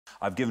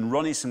I've given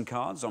Ronnie some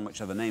cards on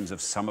which are the names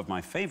of some of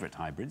my favourite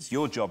hybrids.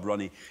 Your job,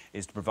 Ronnie,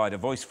 is to provide a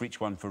voice for each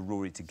one for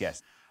Rory to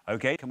guess.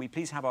 OK, can we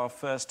please have our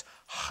first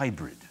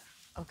hybrid?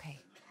 OK.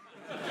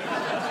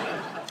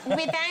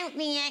 Without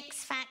the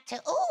X Factor.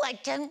 Oh, I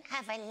don't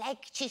have a leg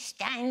to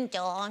stand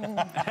on.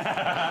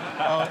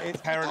 Oh,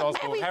 it's Perrin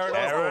Osborne.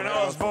 Perrin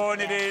Osborne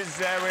it is.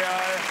 There we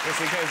are.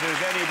 Just in case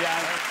there's any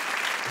doubt.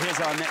 Here's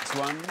our next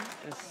one.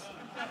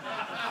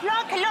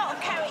 Like a lot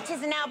of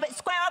characters in Albert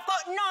Square, I've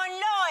got 9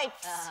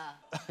 lives.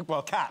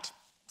 Well, Cat.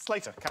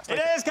 Slater. Cat It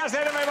Slater. is Cat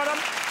Slater, my bottom.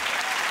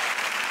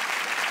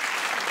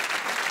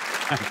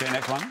 OK,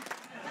 next one.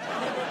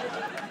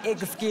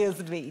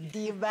 Excuse me, do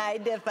you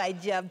mind if I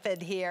jump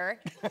in here?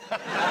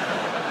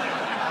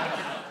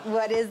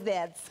 What is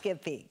that,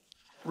 Skippy?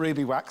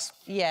 Ruby Wax.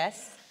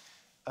 Yes.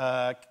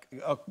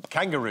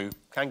 Kangaroo.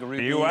 Kangaroo.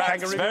 Bee Wax.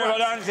 Kangaroo Very well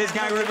done. It's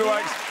Kangaroo Bee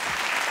Wax.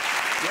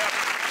 Yep.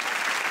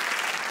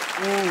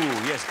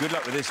 Ooh, yes, good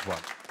luck with this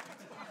one.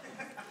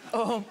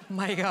 Oh,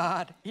 my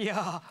God.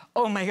 Yeah.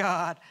 Oh, my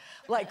God.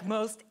 Like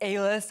most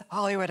A-list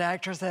Hollywood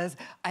actresses,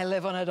 I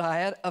live on a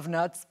diet of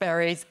nuts,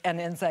 berries, and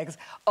insects.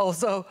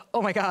 Also,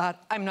 oh, my God,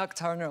 I'm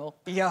nocturnal.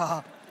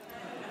 Yeah.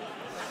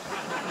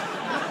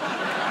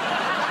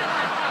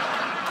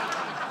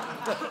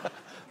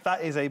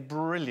 That is a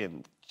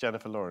brilliant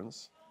Jennifer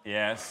Lawrence.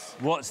 Yes.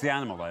 What's the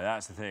animal, though?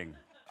 That's the thing.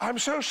 I'm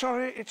so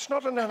sorry, it's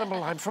not an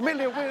animal I'm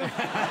familiar with.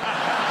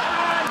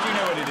 Do you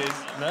know what it is?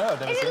 No, I've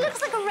never seen It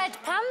looks like a red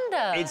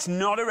panda. It's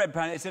not a red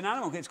panda. It's an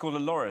animal. It's called a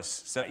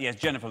loris. So, yes,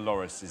 Jennifer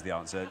Loris is the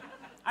answer.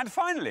 And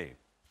finally,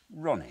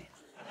 Ronnie.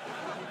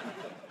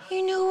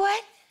 You know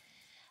what?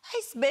 I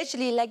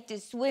especially like to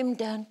swim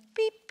down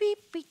beep,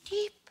 beep, beep,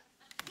 deep.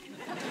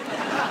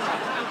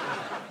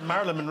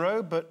 Marilyn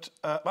Monroe, but...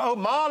 oh,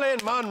 Marilyn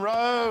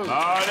Monroe!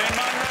 Marilyn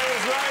Monroe